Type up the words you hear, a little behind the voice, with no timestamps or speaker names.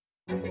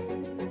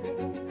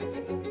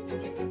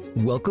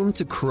Welcome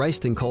to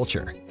Christ and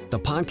Culture, the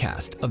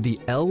podcast of the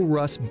L.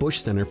 Russ Bush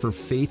Center for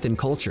Faith and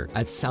Culture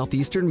at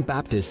Southeastern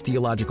Baptist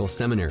Theological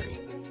Seminary.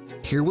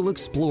 Here we'll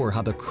explore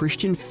how the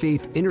Christian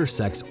faith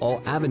intersects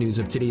all avenues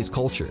of today's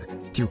culture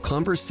through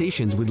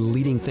conversations with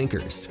leading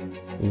thinkers.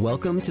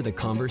 Welcome to The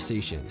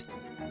Conversation.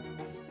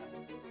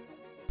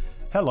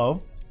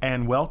 Hello,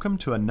 and welcome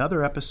to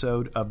another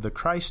episode of the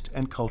Christ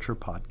and Culture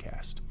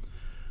podcast.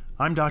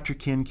 I'm Dr.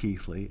 Ken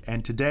Keithley,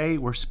 and today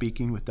we're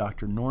speaking with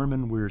Dr.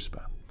 Norman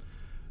Wirzba.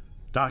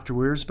 Dr.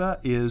 Wirzba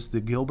is the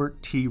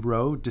Gilbert T.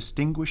 Rowe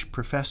Distinguished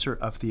Professor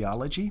of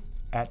Theology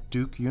at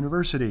Duke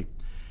University,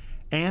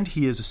 and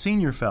he is a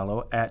senior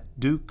fellow at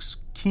Duke's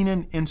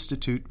Kenan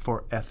Institute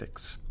for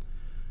Ethics.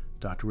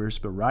 Dr.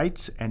 Wirzba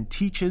writes and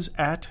teaches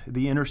at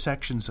the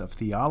intersections of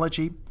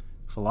theology,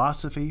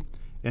 philosophy,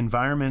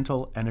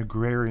 environmental, and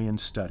agrarian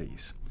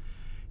studies.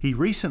 He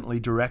recently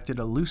directed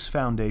a Luce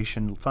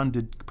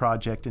Foundation-funded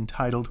project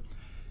entitled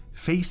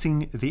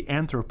Facing the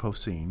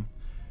Anthropocene,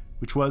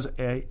 which was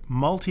a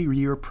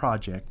multi-year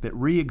project that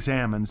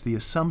re-examines the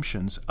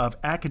assumptions of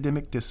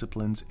academic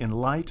disciplines in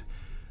light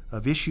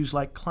of issues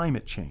like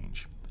climate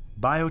change,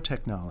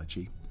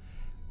 biotechnology,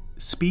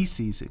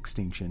 species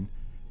extinction,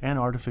 and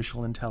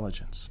artificial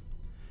intelligence.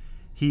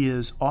 He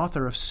is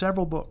author of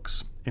several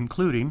books,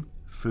 including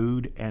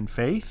Food and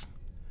Faith,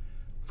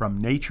 From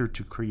Nature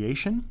to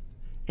Creation,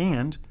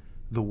 and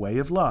The Way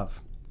of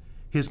Love.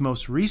 His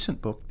most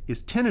recent book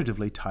is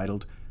tentatively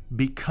titled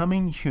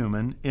Becoming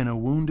Human in a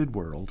Wounded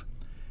World,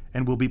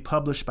 and will be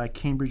published by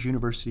Cambridge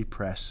University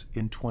Press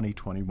in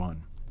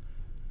 2021.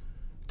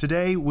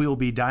 Today, we'll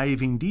be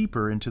diving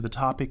deeper into the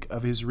topic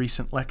of his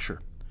recent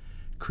lecture,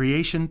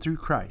 Creation Through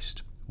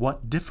Christ,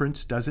 What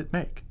Difference Does It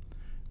Make?,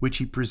 which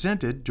he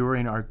presented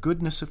during our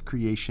Goodness of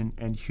Creation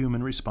and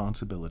Human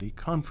Responsibility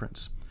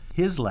conference.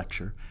 His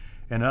lecture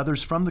and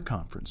others from the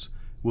conference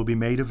will be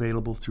made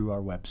available through our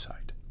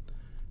website.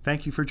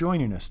 Thank you for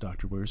joining us,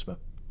 Dr. Wirzba.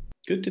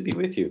 Good to be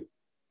with you.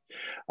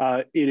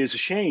 It is a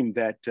shame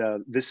that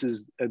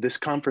this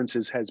conference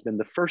has been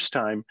the first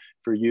time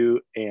for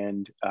you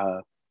and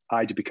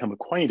I to become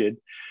acquainted,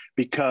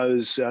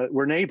 because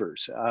we're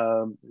neighbors.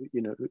 I'm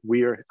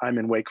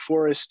in Wake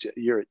Forest.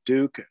 You're at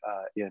Duke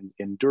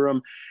in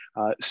Durham,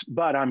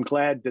 but I'm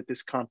glad that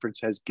this conference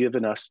has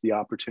given us the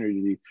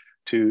opportunity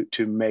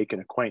to make an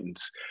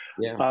acquaintance.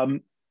 Yeah.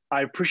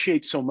 I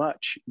appreciate so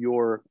much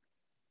your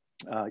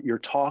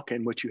talk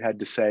and what you had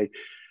to say.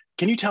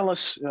 Can you tell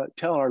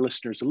our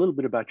listeners a little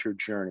bit about your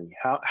journey?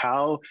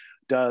 How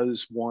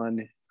does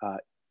one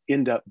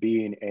end up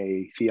being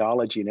a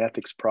theology and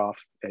ethics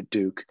prof at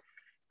Duke?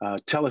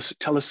 Tell us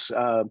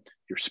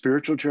your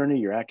spiritual journey,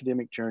 your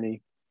academic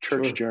journey,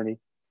 church journey.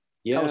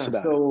 Yeah. Tell us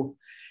about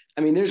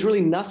it. There's really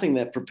nothing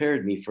that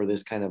prepared me for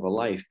this kind of a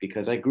life,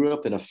 because I grew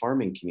up in a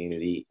farming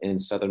community in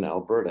southern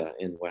Alberta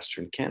in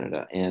Western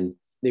Canada, and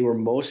they were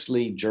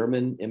mostly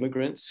German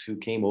immigrants who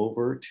came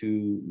over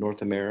to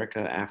North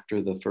America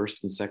after the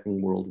First and Second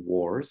World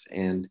Wars.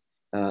 And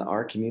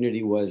our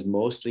community was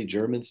mostly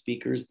German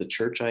speakers. The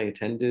church I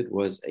attended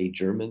was a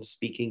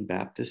German-speaking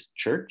Baptist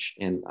church,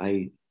 and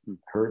I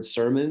heard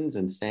sermons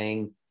and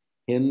sang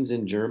hymns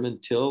in German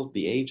till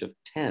the age of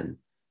 10,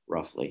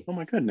 roughly. Oh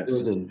my goodness. It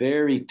was a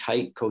very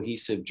tight,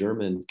 cohesive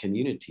German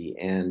community,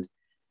 and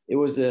it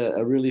was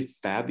a really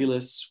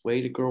fabulous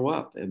way to grow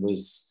up. It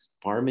was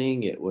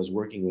farming, it was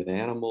working with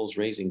animals,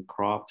 raising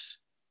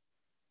crops,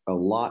 a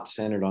lot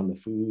centered on the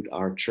food.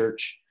 Our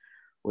church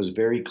was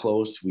very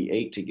close. We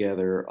ate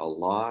together a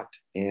lot,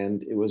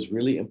 and it was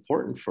really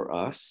important for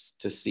us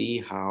to see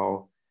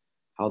how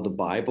the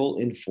Bible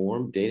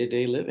informed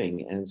day-to-day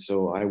living. And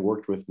so I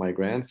worked with my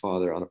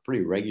grandfather on a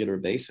pretty regular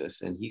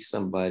basis, and he's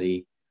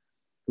somebody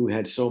who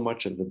had so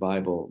much of the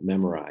Bible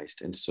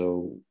memorized. And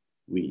so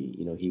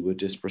he would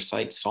just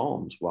recite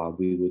Psalms while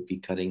we would be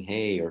cutting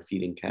hay or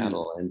feeding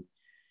cattle.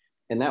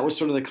 And that was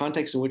sort of the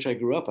context in which I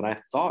grew up. And I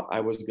thought I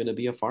was going to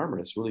be a farmer.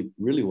 It's really,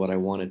 really what I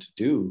wanted to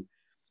do.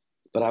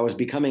 But I was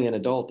becoming an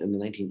adult in the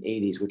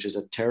 1980s, which is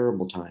a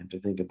terrible time to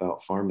think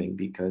about farming,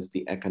 because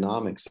the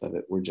economics of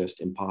it were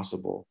just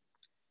impossible.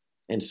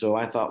 And so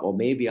I thought, well,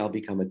 maybe I'll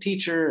become a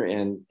teacher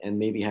and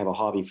maybe have a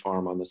hobby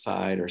farm on the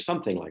side or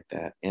something like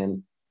that.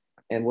 And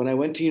when I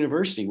went to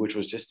university, which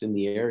was just in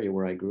the area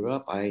where I grew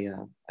up, I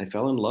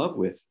fell in love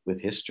with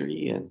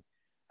history. And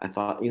I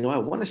thought, I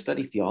want to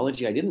study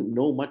theology. I didn't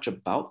know much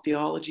about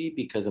theology,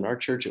 because in our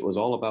church, it was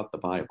all about the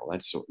Bible.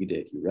 That's what we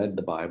did. You read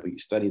the Bible, you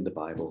studied the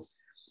Bible.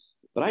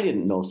 But I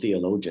didn't know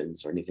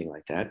theologians or anything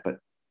like that. But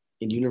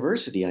in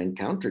university, I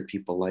encountered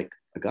people like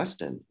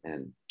Augustine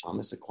and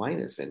Thomas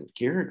Aquinas and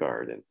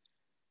Kierkegaard and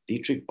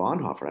Dietrich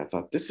Bonhoeffer. I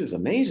thought, this is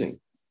amazing.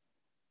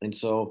 And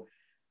so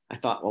I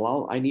thought,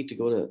 well, I need to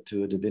go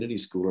to a divinity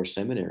school or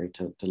seminary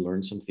to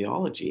learn some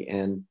theology.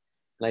 And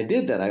I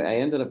did that. I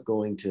ended up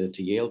going to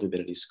Yale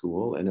Divinity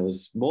School, and it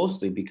was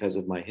mostly because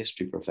of my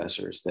history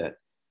professors that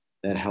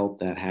helped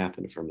that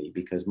happen for me,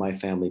 because my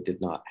family did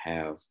not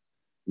have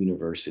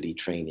university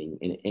training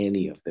in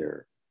any of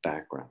their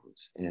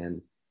backgrounds.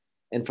 And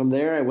And from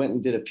there, I went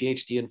and did a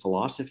PhD in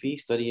philosophy,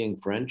 studying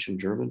French and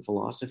German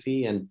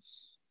philosophy. And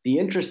the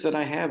interests that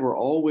I had were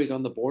always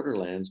on the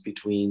borderlands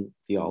between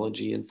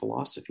theology and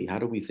philosophy. How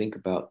do we think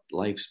about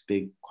life's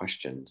big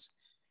questions?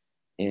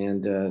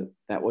 And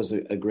that was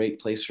a great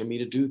place for me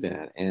to do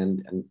that.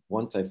 And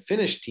once I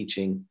finished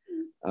teaching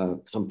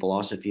some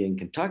philosophy in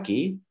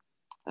Kentucky,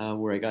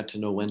 where I got to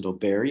know Wendell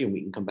Berry, and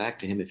we can come back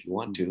to him if you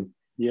want to.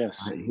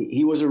 Yes.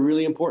 He was a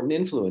really important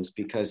influence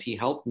because he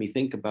helped me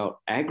think about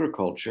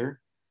agriculture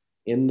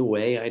in the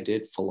way I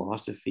did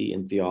philosophy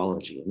and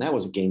theology. And that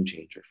was a game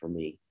changer for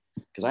me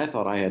because I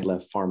thought I had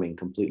left farming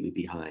completely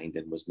behind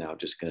and was now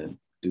just going to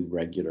do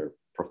regular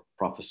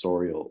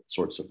professorial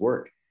sorts of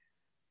work.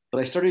 But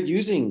I started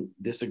using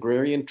this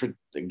agrarian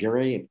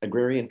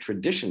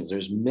traditions.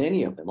 There's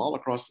many of them all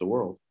across the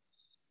world.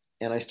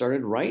 And I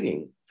started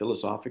writing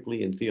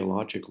philosophically and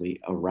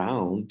theologically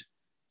around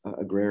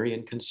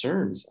agrarian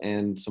concerns.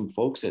 And some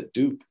folks at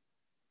Duke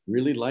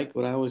really liked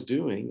what I was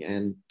doing.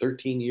 And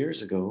 13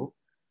 years ago,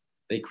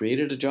 they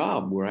created a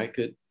job where I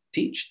could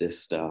teach this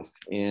stuff.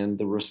 And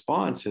the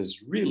response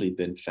has really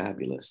been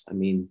fabulous. I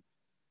mean,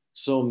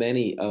 so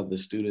many of the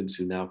students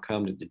who now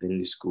come to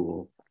divinity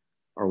school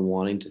are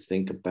wanting to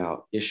think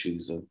about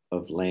issues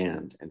of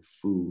land and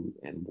food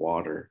and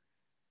water,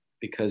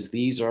 because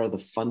these are the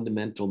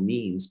fundamental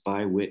means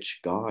by which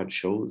God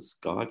shows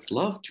God's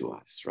love to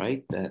us,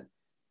 right? That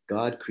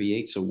God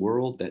creates a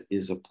world that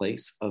is a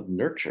place of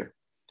nurture.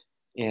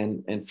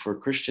 And for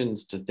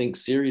Christians to think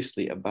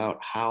seriously about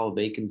how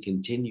they can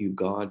continue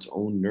God's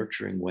own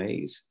nurturing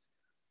ways,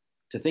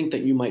 to think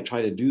that you might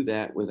try to do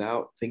that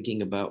without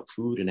thinking about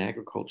food and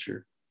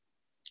agriculture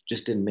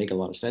just didn't make a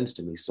lot of sense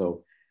to me.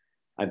 So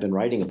I've been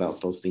writing about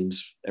those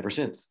themes ever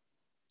since.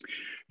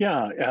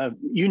 Yeah,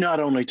 you not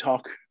only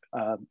talk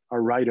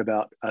or write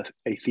about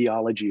a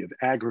theology of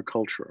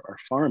agriculture or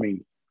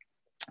farming,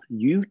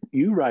 you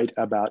write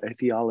about a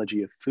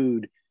theology of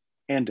food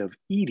and of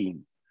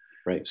eating.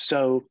 Right.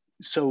 So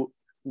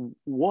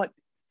what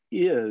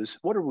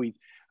are we?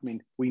 I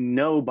mean, we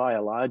know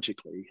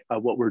biologically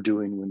what we're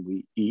doing when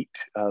we eat.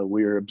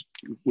 We're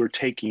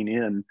taking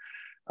in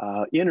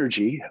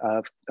energy,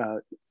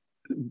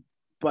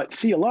 but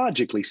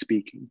theologically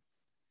speaking,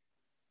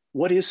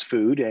 what is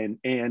food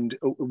and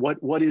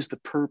what is the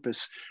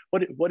purpose?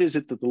 What is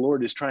it that the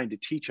Lord is trying to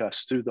teach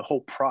us through the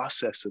whole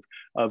process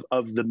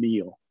of the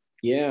meal?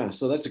 Yeah,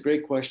 so that's a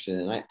great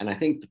question. And I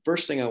think the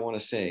first thing I want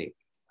to say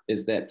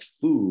is that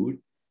food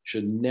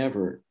should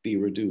never be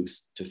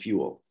reduced to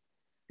fuel,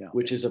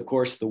 which is, of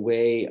course, the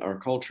way our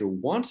culture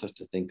wants us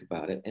to think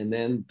about it. And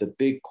then the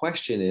big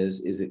question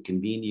is it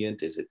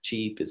convenient? Is it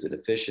cheap? Is it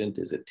efficient?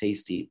 Is it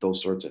tasty?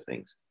 Those sorts of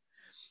things.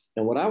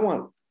 And what I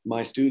want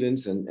my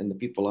students and the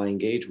people I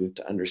engage with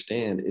to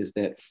understand is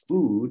that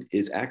food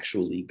is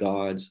actually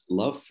God's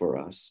love for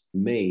us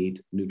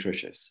made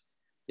nutritious.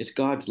 It's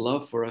God's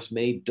love for us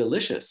made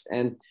delicious.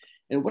 And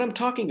what I'm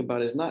talking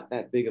about is not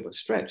that big of a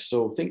stretch.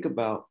 So think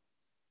about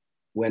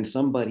when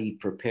somebody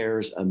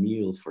prepares a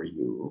meal for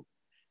you,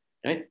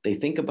 right? They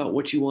think about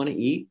what you want to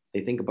eat.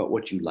 They think about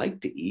what you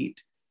like to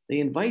eat. They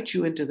invite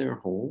you into their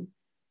home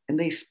and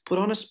they put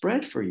on a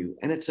spread for you.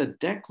 And it's a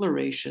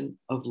declaration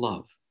of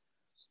love,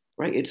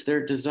 right? It's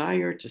their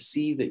desire to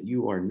see that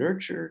you are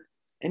nurtured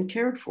and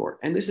cared for.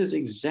 And this is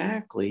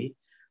exactly,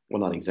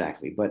 well, not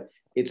exactly, but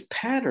it's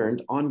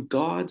patterned on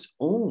God's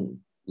own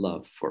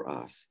love for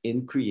us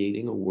in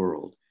creating a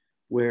world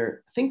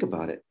where, think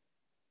about it,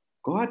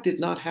 God did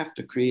not have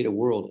to create a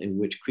world in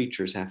which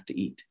creatures have to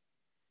eat.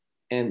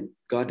 And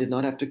God did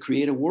not have to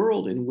create a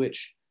world in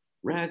which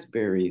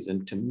raspberries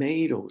and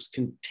tomatoes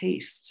can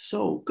taste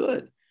so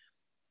good.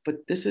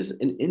 But this is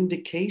an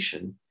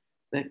indication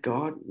that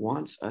God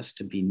wants us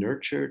to be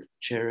nurtured,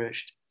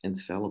 cherished, and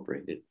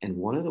celebrated. And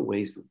one of the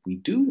ways that we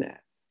do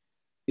that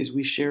is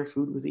we share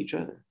food with each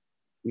other.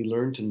 We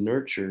learn to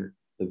nurture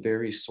the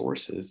very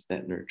sources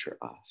that nurture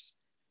us.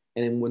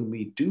 And when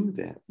we do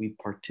that, we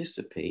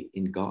participate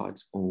in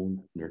God's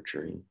own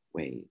nurturing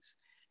ways.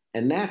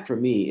 And that for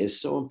me is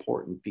so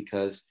important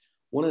because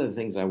one of the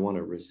things I want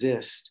to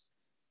resist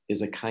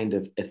is a kind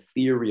of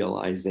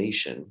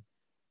etherealization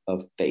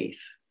of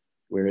faith,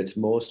 where it's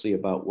mostly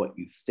about what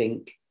you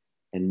think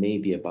and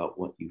maybe about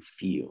what you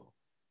feel.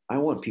 I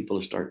want people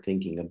to start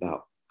thinking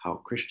about how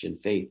Christian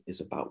faith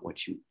is about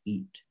what you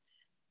eat.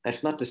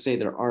 That's not to say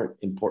there aren't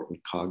important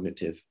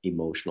cognitive,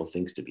 emotional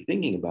things to be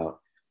thinking about,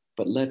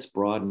 but let's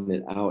broaden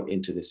it out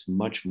into this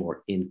much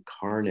more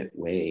incarnate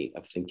way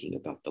of thinking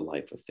about the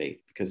life of faith,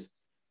 because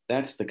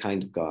that's the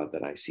kind of God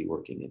that I see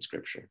working in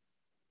Scripture.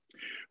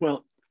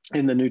 Well,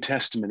 in the New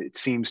Testament, it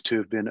seems to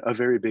have been a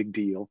very big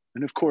deal.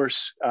 And of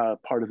course,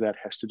 part of that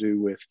has to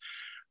do with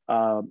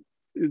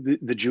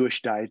the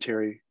Jewish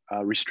dietary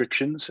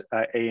restrictions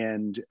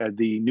and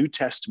the New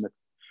Testament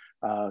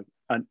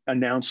an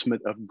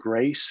announcement of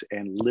grace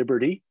and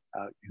liberty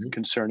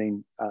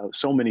concerning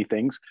so many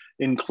things,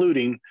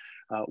 including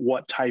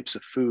what types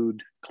of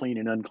food, clean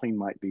and unclean,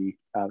 might be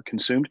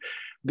consumed.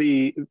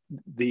 The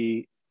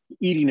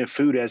eating of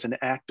food as an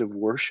act of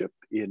worship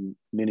in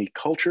many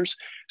cultures.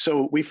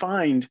 So we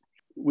find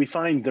we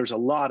find there's a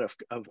lot of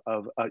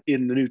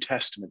in the New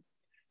Testament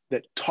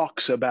that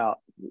talks about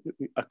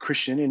a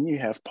Christian, and you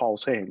have Paul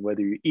saying,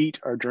 whether you eat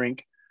or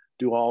drink,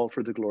 do all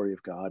for the glory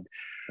of God.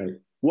 Right.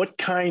 What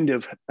kind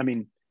of, I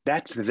mean,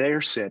 that's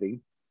their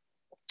setting.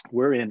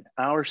 We're in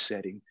our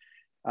setting.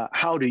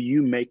 How do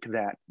you make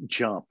that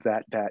jump,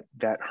 that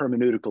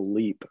hermeneutical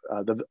leap,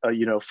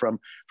 from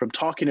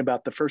talking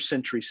about the first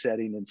century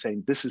setting and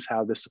saying this is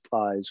how this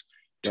applies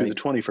to the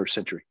 21st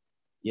century?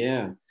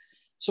 Yeah.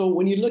 So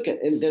when you look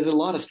at, and there's a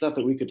lot of stuff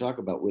that we could talk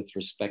about with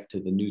respect to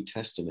the New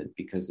Testament,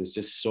 because there's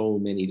just so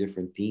many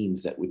different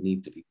themes that would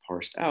need to be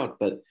parsed out.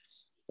 But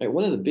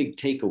one of the big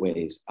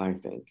takeaways, I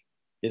think,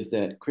 is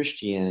that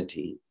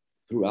Christianity,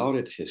 throughout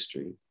its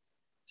history,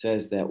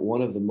 says that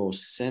one of the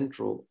most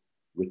central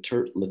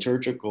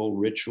liturgical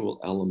ritual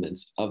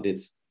elements of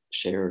its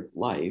shared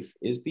life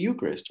is the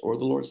Eucharist, or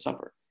the Lord's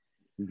Supper.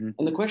 Mm-hmm.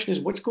 And the question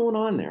is, what's going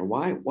on there?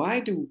 Why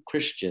do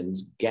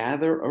Christians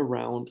gather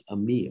around a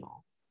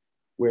meal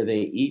where they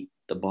eat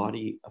the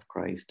body of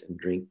Christ and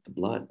drink the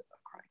blood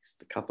of Christ,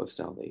 the cup of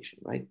salvation,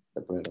 right?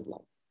 The bread of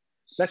life.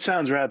 That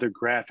sounds rather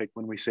graphic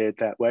when we say it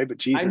that way, but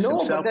Jesus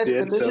himself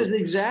did. But this is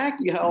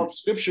exactly how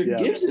Scripture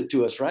gives it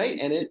to us, right?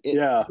 And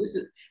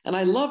and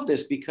I love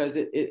this because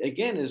it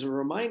again is a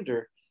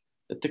reminder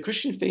that the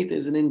Christian faith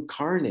is an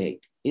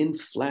incarnate,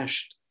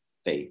 infleshed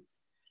faith,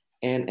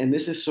 and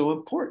this is so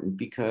important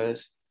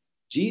because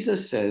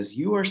Jesus says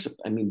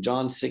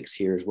John 6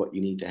 here is what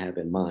you need to have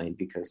in mind,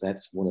 because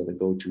that's one of the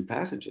go-to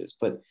passages.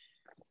 But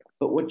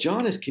what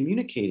John is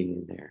communicating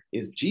in there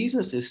is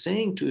Jesus is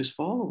saying to his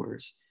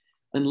followers,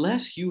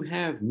 unless you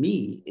have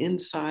me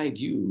inside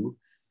you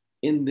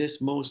in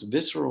this most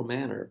visceral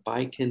manner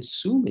by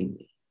consuming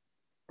me,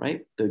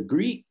 right? The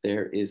Greek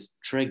there is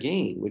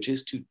tregein, which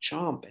is to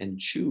chomp and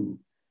chew.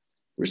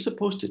 We're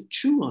supposed to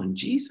chew on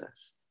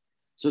Jesus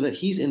so that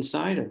he's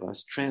inside of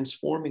us,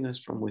 transforming us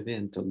from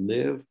within to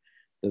live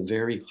the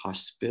very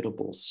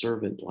hospitable,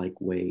 servant-like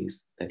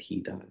ways that he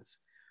does.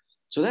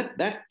 So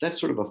that's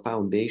sort of a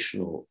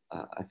foundational,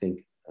 I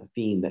think, a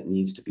theme that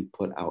needs to be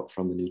put out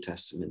from the New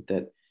Testament,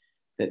 that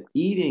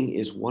eating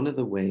is one of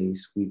the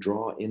ways we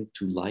draw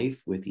into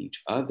life with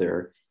each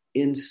other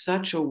in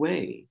such a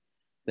way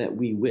that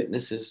we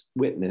witness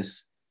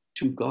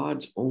to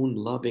God's own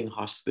loving,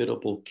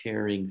 hospitable,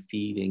 caring,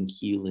 feeding,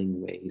 healing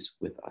ways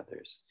with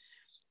others.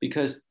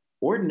 Because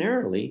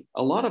ordinarily,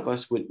 a lot of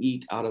us would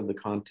eat out of the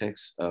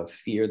context of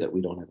fear that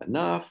we don't have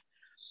enough,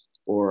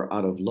 or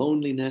out of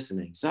loneliness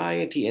and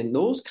anxiety. And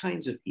those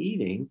kinds of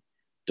eating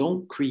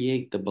don't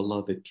create the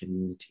beloved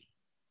community.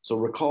 So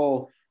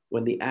recall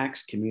when the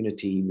Acts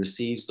community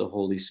receives the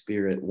Holy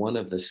Spirit, one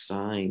of the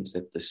signs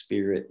that the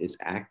Spirit is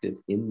active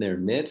in their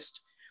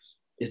midst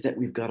is that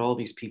we've got all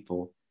these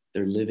people,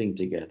 they're living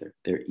together,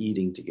 they're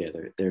eating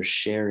together, they're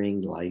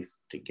sharing life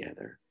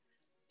together.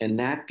 And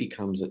that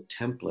becomes a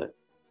template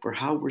for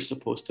how we're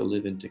supposed to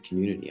live into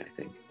community, I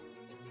think.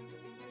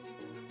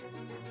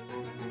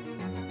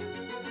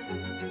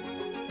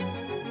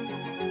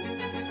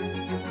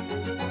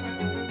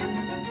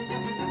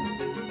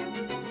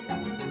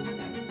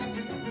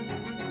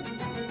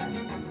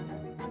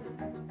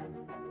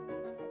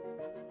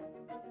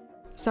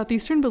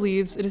 Southeastern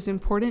believes it is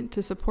important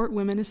to support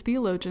women as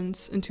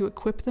theologians and to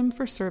equip them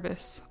for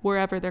service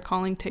wherever their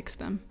calling takes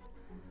them.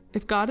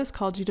 If God has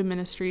called you to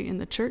ministry in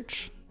the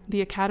church,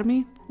 the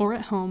academy, or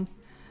at home,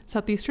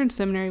 Southeastern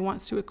Seminary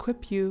wants to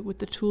equip you with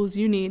the tools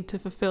you need to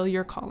fulfill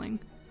your calling.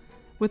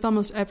 With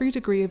almost every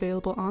degree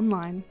available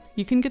online,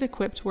 you can get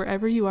equipped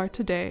wherever you are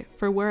today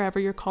for wherever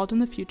you're called in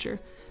the future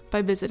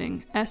by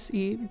visiting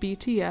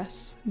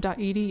sebts.edu.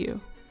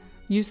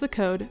 Use the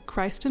code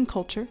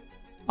CHRISTINCULTURE,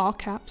 all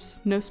caps,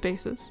 no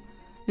spaces,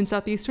 and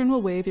Southeastern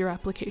will waive your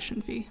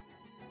application fee.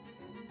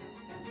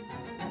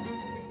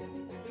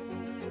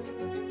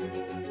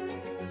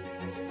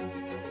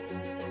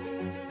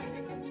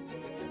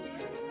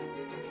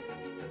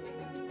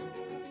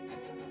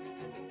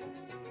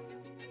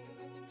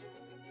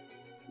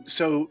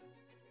 So,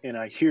 and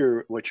I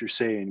hear what you're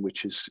saying,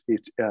 which is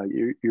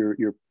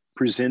you're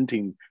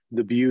presenting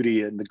the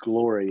beauty and the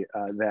glory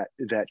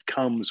that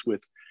comes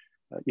with,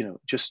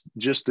 just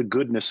the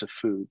goodness of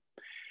food.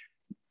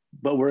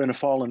 But we're in a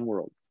fallen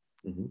world,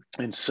 mm-hmm.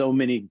 and so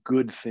many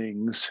good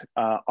things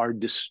are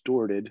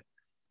distorted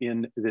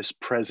in this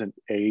present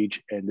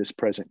age and this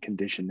present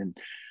condition. And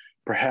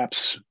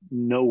perhaps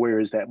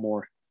nowhere is that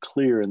more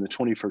clear in the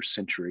 21st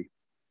century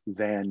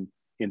than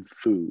in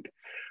food.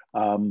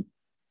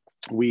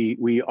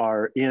 We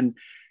are in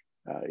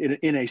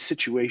a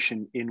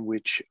situation in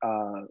which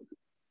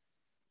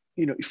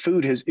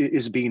food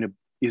is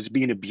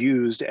being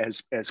abused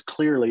as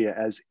clearly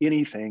as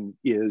anything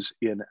is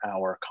in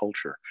our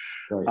culture.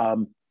 Right.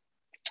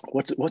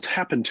 What's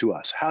happened to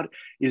us? How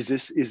is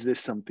this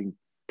something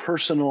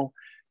personal?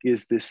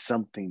 Is this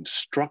something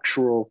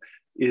structural?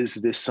 Is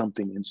this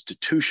something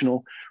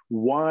institutional?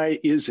 Why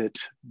is it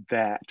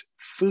that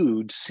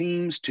food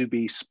seems to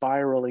be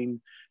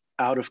spiraling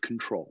out of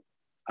control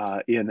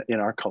in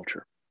our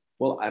culture?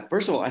 Well,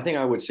 first of all, I think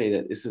I would say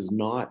that this is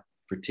not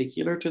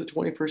particular to the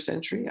 21st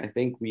century. I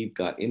think we've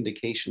got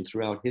indication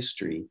throughout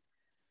history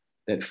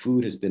that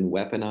food has been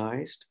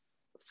weaponized.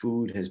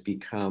 Food has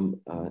become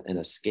an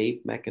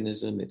escape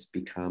mechanism. It's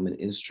become an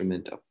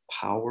instrument of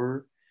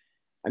power.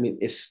 I mean,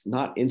 it's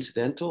not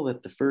incidental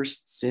that the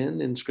first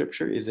sin in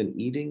Scripture is an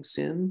eating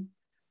sin.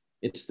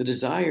 It's the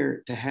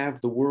desire to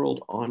have the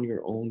world on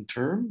your own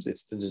terms.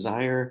 It's the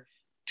desire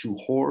to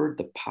hoard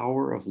the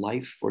power of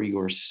life for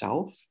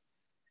yourself.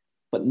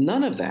 But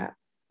none of that,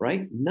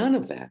 right? None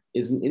of that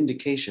is an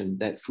indication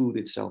that food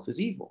itself is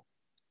evil.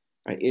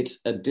 Right? It's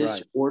a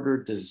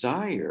disordered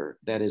desire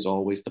that is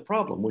always the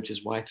problem, which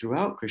is why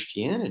throughout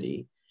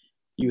Christianity,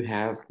 you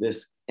have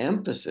this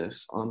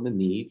emphasis on the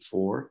need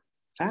for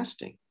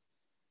fasting.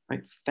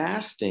 Right?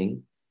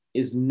 Fasting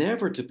is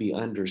never to be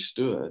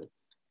understood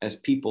as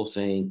people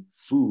saying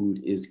food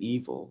is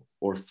evil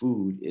or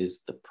food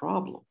is the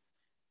problem.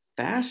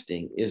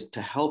 Fasting is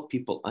to help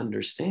people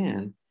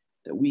understand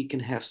that we can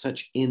have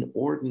such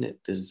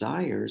inordinate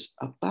desires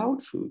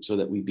about food so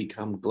that we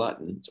become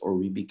gluttons or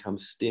we become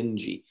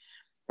stingy.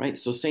 Right?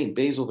 So St.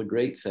 Basil the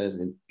Great says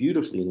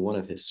beautifully in one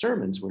of his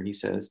sermons where he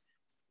says,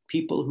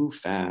 people who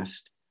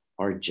fast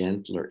are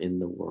gentler in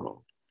the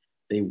world.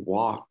 They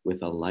walk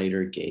with a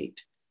lighter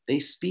gait. They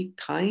speak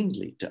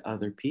kindly to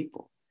other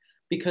people.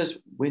 Because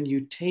when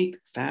you take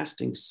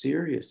fasting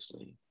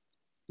seriously,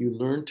 you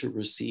learn to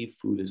receive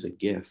food as a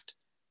gift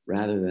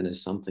rather than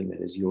as something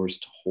that is yours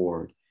to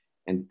hoard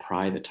and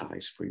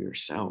privatize for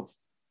yourself.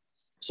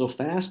 So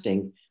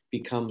fasting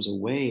becomes a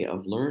way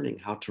of learning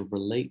how to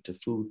relate to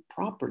food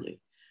properly.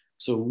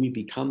 So we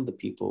become the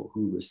people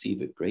who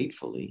receive it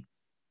gratefully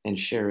and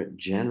share it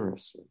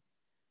generously.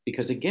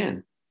 Because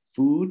again,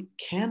 food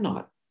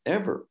cannot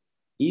ever,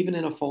 even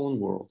in a fallen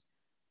world,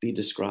 be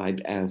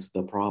described as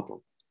the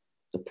problem.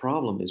 The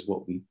problem is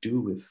what we do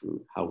with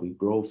food, how we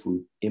grow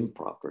food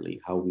improperly,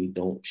 how we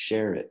don't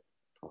share it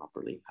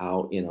properly,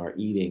 how in our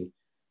eating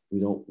we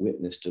don't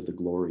witness to the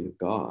glory of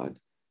God,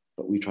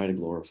 but we try to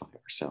glorify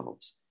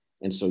ourselves.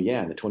 And so,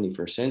 yeah, in the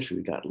 21st century,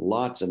 we got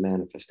lots of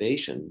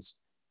manifestations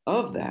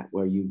of that,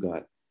 where you've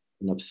got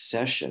an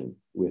obsession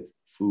with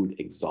food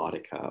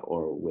exotica,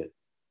 or with,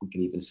 we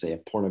can even say, a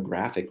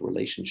pornographic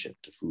relationship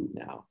to food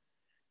now.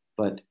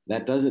 But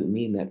that doesn't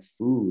mean that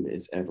food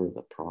is ever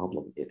the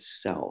problem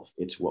itself.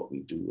 It's what we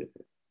do with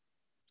it.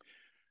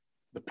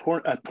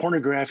 A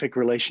pornographic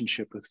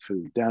relationship with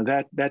food. Now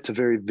that's a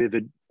very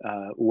vivid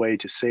way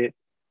to say it.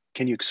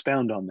 Can you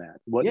expound on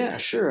that? Yeah,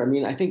 sure. I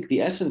mean, I think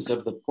the essence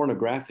of the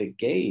pornographic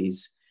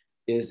gaze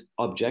is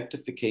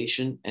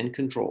objectification and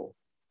control,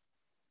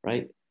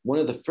 right? One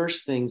of the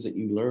first things that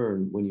you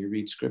learn when you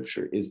read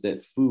Scripture is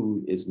that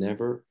food is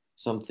never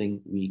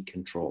something we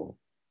control.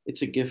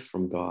 It's a gift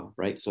from God,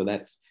 right? So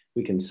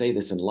we can say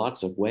this in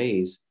lots of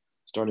ways,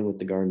 starting with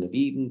the Garden of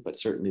Eden, but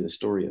certainly the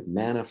story of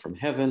manna from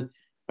heaven,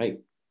 right?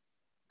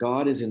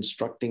 God is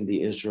instructing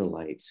the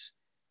Israelites,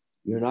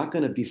 you're not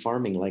going to be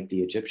farming like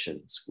the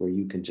Egyptians, where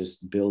you can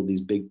just build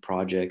these big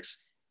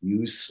projects,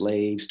 use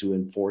slaves to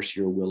enforce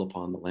your will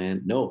upon the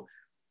land. No,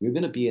 you're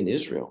going to be in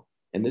Israel.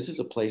 And this is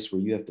a place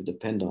where you have to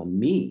depend on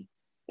me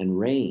and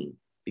rain,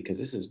 because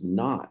this is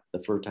not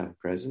the Fertile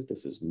Crescent.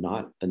 This is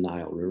not the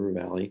Nile River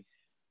Valley.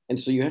 And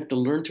so you have to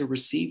learn to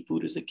receive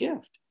food as a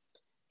gift.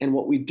 And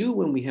what we do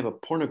when we have a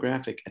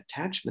pornographic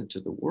attachment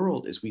to the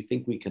world is we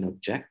think we can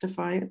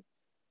objectify it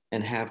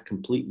and have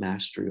complete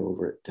mastery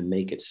over it to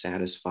make it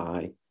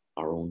satisfy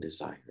our own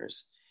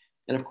desires.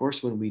 And of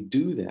course, when we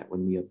do that,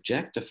 when we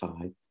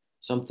objectify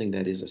something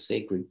that is a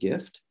sacred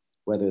gift,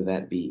 whether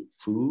that be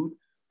food,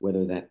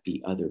 whether that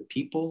be other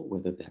people,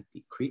 whether that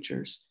be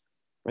creatures,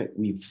 right?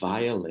 We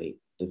violate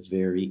the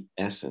very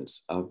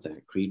essence of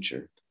that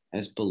creature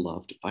as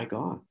beloved by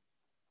God.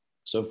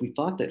 So if we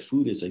thought that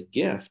food is a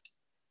gift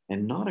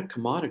and not a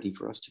commodity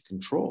for us to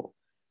control,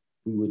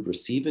 we would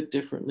receive it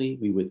differently.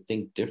 We would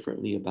think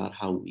differently about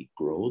how we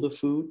grow the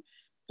food.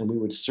 And we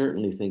would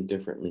certainly think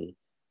differently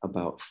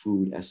about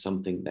food as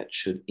something that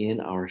should, in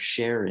our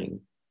sharing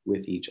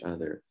with each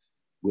other,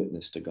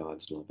 witness to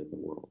God's love in the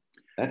world.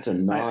 That's a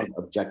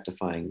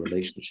non-objectifying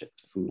relationship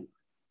to food.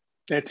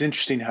 That's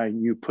interesting how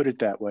you put it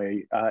that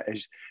way,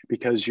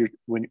 because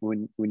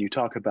when you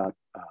talk about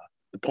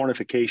the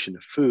pornification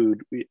of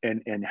food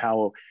and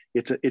how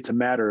it's a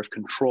matter of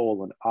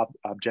control and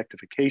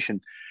objectification,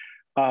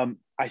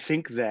 I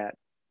think that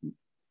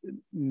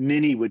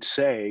many would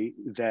say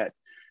that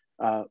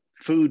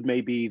food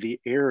may be the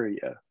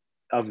area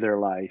of their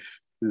life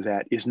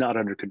that is not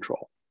under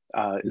control.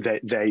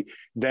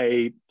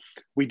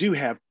 We do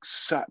have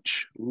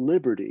such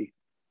liberty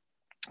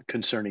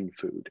concerning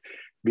food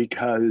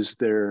because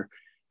there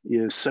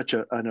is such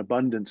an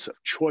abundance of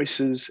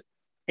choices,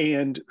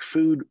 and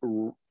food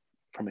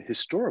from a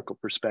historical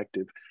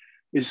perspective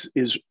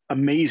is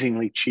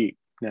amazingly cheap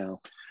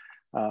now.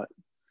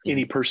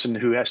 Any person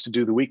who has to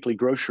do the weekly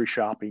grocery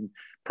shopping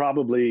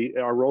probably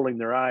are rolling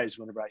their eyes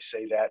whenever I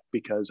say that,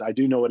 because I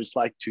do know what it's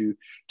like to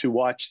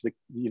watch the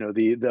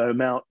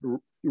amount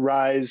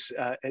rise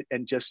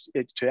and just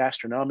to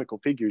astronomical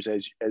figures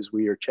as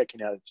we are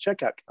checking out at the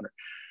checkout counter.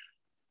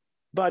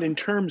 But in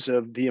terms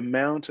of the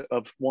amount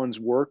of one's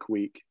work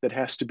week that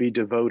has to be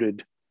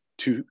devoted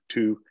to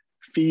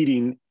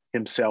feeding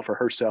himself or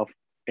herself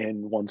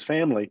and one's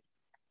family,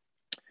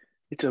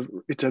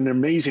 it's an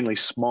amazingly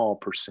small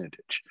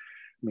percentage.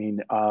 I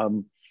mean,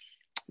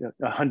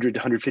 100 to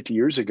 150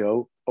 years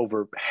ago,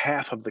 over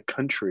half of the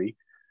country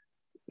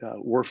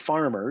were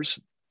farmers,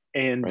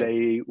 and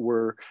Right.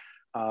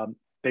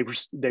 they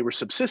were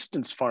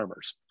subsistence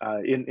farmers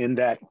in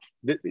that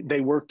they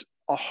worked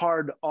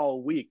hard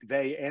all week,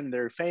 they and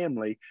their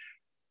family,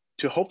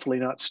 to hopefully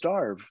not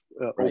starve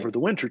Right. over the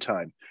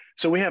wintertime.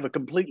 So we have a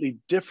completely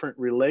different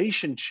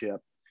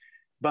relationship.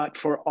 But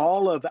for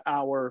all of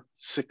our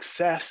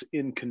success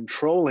in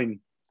controlling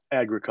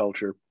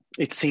agriculture,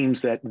 it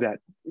seems that,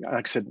 like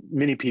I said,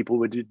 many people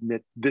would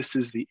admit this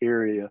is the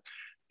area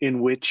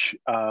in which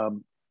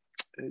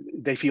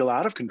they feel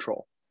out of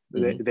control.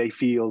 Mm-hmm. They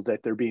feel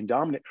that they're being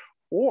dominant.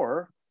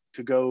 Or,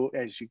 to go,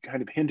 as you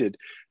kind of hinted,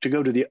 to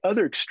go to the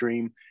other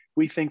extreme,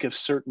 we think of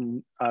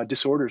certain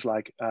disorders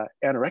like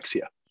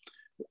anorexia.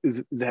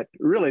 That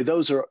really,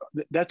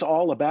 that's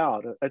all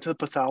about, that's a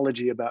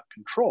pathology about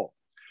control.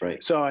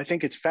 Right. So I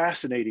think it's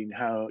fascinating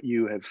how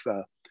you have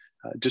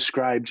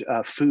described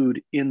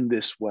food in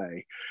this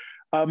way.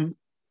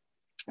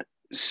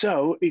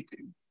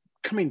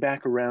 Coming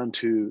back around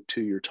to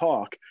your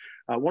talk,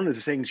 one of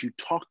the things you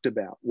talked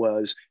about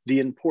was the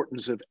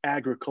importance of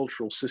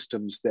agricultural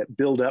systems that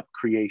build up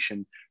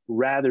creation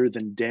rather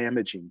than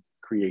damaging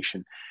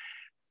creation.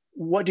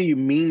 What do you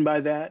mean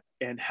by that?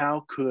 And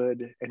how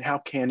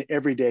can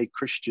everyday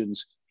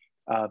Christians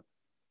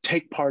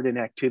take part in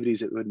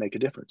activities that would make a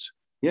difference?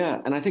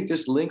 Yeah, and I think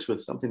this links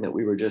with something that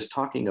we were just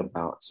talking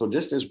about. So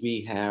just as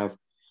we have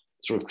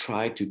sort of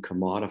tried to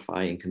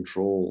commodify and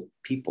control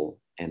people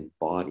and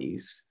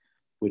bodies,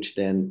 which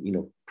then,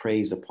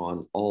 preys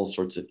upon all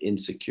sorts of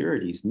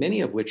insecurities, many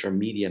of which are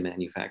media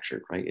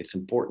manufactured, right? It's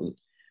important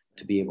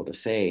to be able to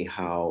say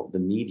how the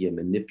media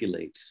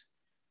manipulates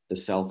the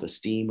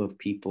self-esteem of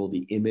people,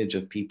 the image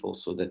of people,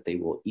 so that they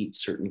will eat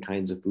certain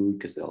kinds of food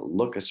because they'll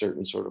look a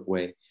certain sort of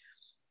way,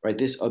 right?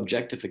 This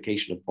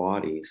objectification of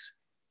bodies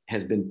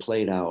has been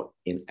played out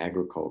in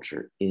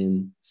agriculture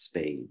in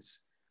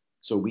spades.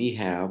 So we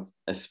have,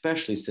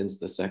 especially since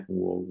the Second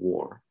World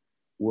War,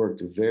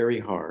 worked very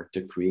hard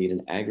to create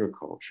an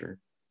agriculture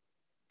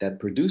that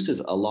produces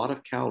a lot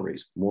of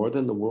calories, more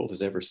than the world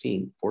has ever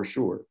seen, for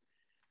sure.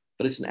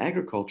 But it's an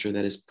agriculture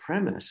that is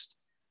premised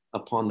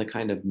upon the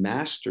kind of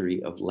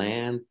mastery of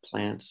land,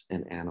 plants,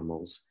 and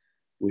animals,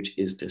 which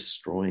is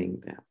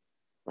destroying them,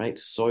 right?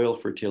 Soil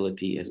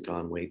fertility has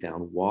gone way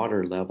down.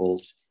 Water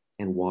levels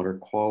and water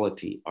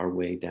quality are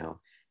way down.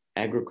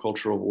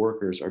 Agricultural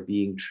workers are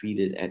being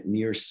treated at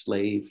near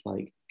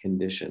slave-like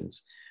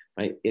conditions,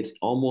 right? It's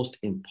almost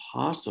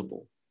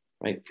impossible,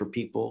 right, for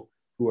people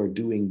who are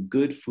doing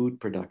good food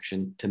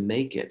production to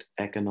make it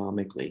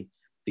economically,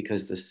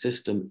 because the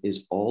system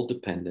is all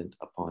dependent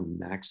upon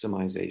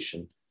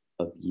maximization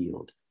of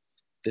yield.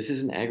 This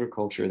is an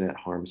agriculture that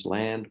harms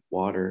land,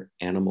 water,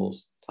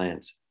 animals,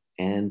 plants,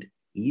 and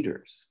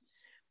eaters,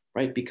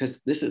 right?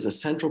 Because this is a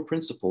central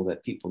principle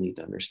that people need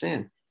to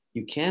understand.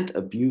 You can't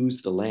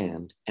abuse the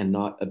land and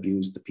not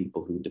abuse the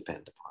people who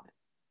depend upon it.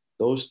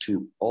 Those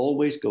two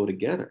always go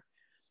together.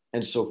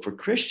 And so for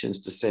Christians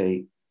to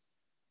say,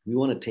 we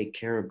want to take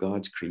care of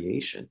God's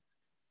creation,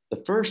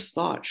 the first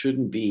thought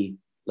shouldn't be,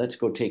 let's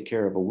go take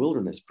care of a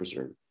wilderness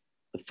preserve.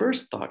 The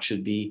first thought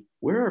should be,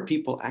 where are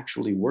people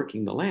actually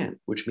working the land,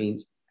 which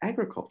means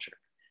agriculture?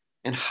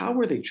 And how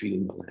are they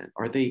treating the land?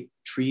 Are they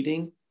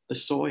treating the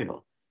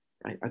soil,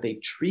 right? Are they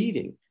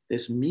treating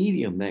this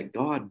medium that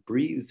God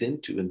breathes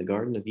into in the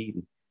Garden of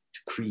Eden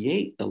to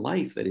create the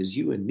life that is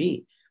you and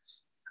me?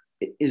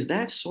 Is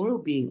that soil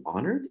being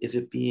honored? Is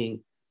it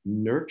being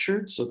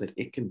nurtured so that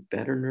it can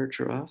better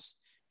nurture us?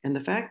 And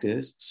the fact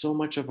is, so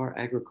much of our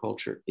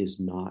agriculture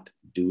is not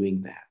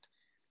doing that.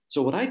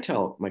 So what I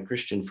tell my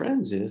Christian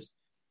friends is,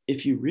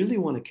 if you really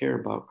want to care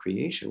about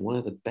creation, one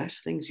of the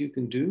best things you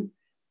can do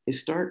is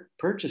start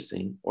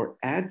purchasing or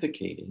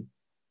advocating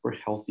for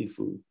healthy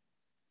food,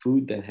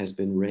 food that has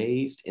been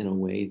raised in a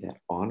way that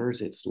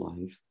honors its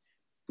life,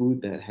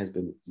 food that has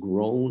been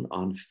grown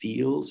on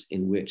fields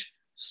in which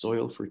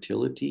soil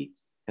fertility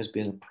has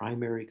been a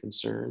primary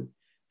concern,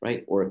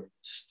 right? Or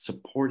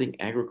supporting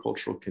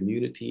agricultural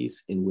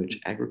communities in which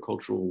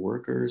agricultural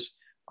workers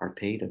are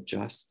paid a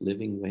just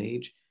living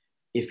wage.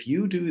 If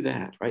you do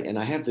that, right? And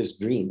I have this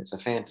dream, it's a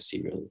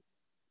fantasy really,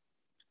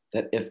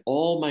 that if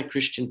all my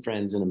Christian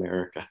friends in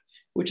America,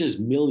 which is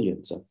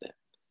millions of them,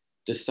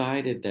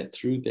 decided that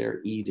through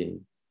their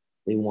eating,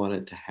 they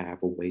wanted to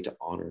have a way to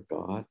honor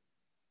God,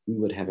 we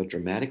would have a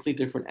dramatically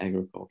different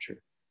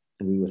agriculture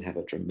and we would have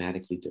a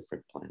dramatically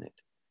different planet.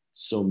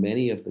 So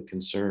many of the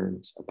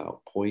concerns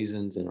about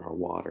poisons in our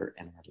water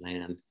and our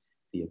land,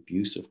 the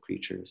abuse of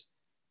creatures,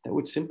 that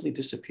would simply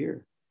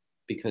disappear,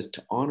 because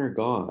to honor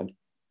God,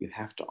 you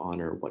have to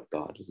honor what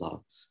God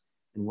loves.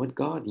 And what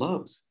God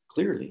loves,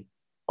 clearly,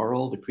 are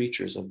all the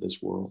creatures of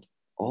this world,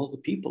 all the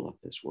people of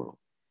this world.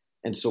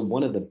 And so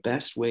one of the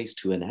best ways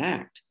to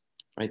enact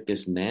right?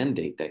 This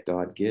mandate that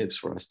God gives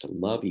for us to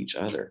love each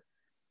other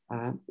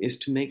is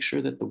to make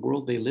sure that the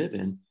world they live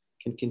in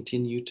can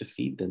continue to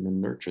feed them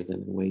and nurture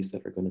them in ways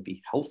that are going to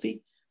be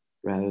healthy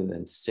rather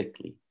than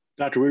sickly.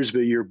 Dr.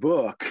 Wirzba, your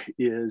book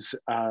is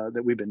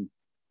that we've been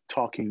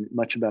talking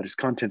much about its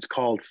contents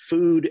called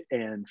Food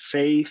and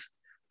Faith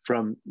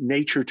from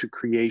Nature to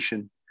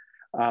Creation.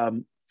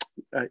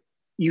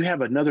 You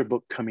have another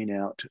book coming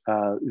out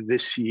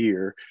this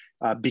year,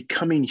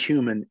 Becoming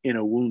Human in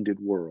a Wounded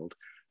World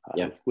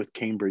with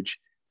Cambridge.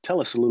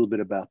 Tell us a little bit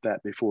about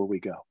that before we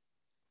go.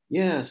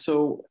 Yeah,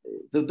 so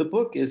the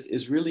book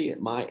is really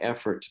my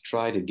effort to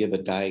try to give a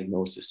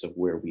diagnosis of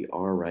where we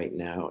are right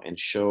now and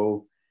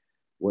show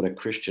what a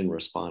Christian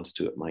response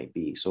to it might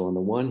be. So on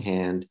the one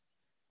hand,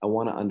 I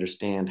want to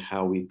understand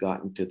how we've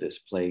gotten to this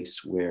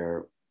place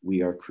where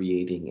we are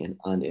creating an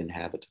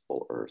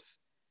uninhabitable earth,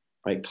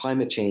 right?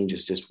 Climate change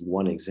is just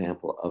one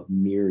example of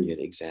myriad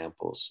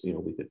examples. You know,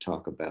 we could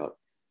talk about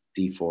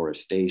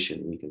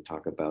deforestation, we can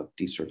talk about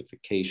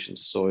desertification,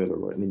 soil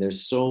erosion. I mean,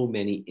 there's so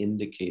many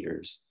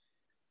indicators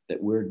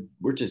that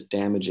we're just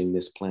damaging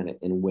this planet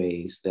in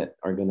ways that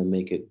are going to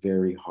make it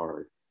very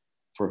hard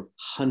for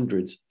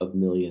hundreds of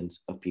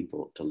millions of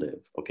people to live.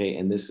 Okay,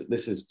 and this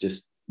is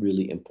just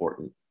really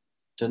important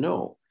to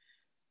know.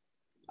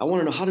 I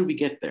want to know, how did we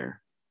get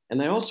there? And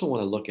I also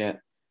want to look at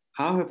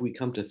how have we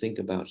come to think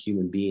about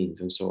human beings.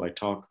 And so I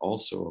talk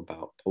also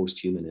about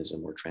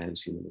post-humanism or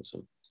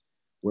transhumanism,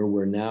 where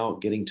we're now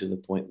getting to the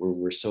point where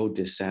we're so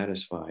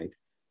dissatisfied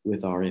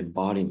with our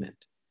embodiment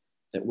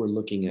that we're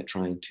looking at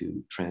trying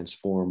to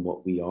transform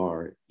what we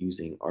are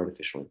using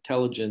artificial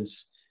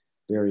intelligence,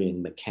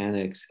 varying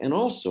mechanics, and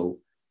also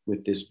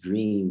with this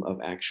dream of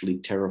actually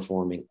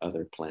terraforming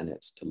other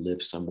planets to live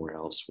somewhere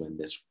else when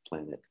this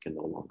planet can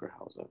no longer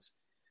house us.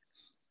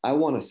 I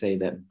want to say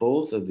that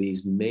both of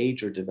these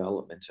major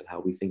developments in how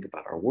we think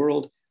about our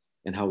world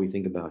and how we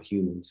think about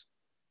humans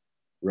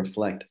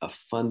reflect a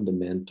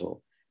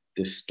fundamental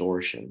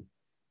distortion,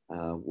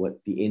 what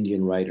the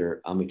Indian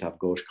writer Amitav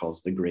Ghosh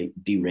calls the great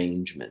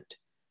derangement,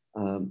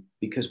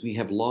 because we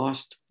have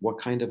lost what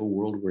kind of a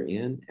world we're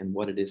in and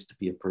what it is to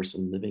be a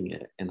person living in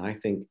it. And I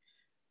think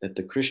that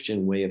the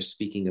Christian way of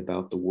speaking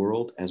about the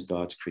world as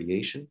God's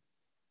creation,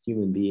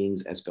 human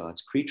beings as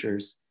God's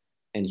creatures,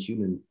 and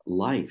human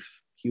life,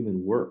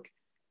 human work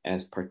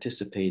as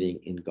participating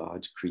in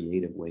God's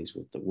creative ways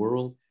with the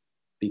world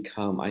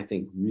become, I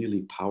think,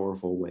 really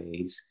powerful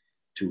ways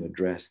to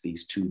address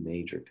these two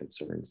major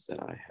concerns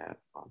that I have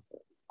on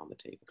the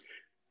table.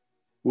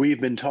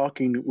 We've been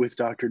talking with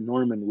Dr.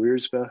 Norman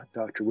Wirzba.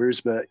 Dr.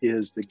 Wirzba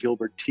is the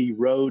Gilbert T.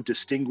 Rowe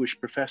Distinguished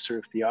Professor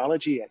of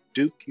Theology at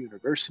Duke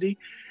University.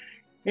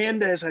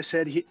 And as I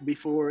said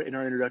before in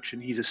our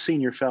introduction, he's a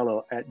senior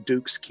fellow at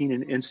Duke's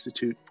Keenan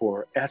Institute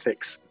for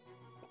Ethics.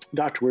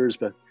 Dr.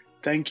 Wirzba,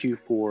 thank you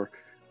for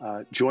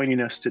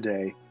joining us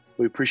today.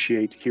 We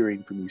appreciate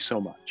hearing from you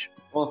so much.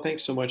 Well,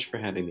 thanks so much for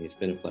having me. It's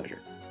been a pleasure.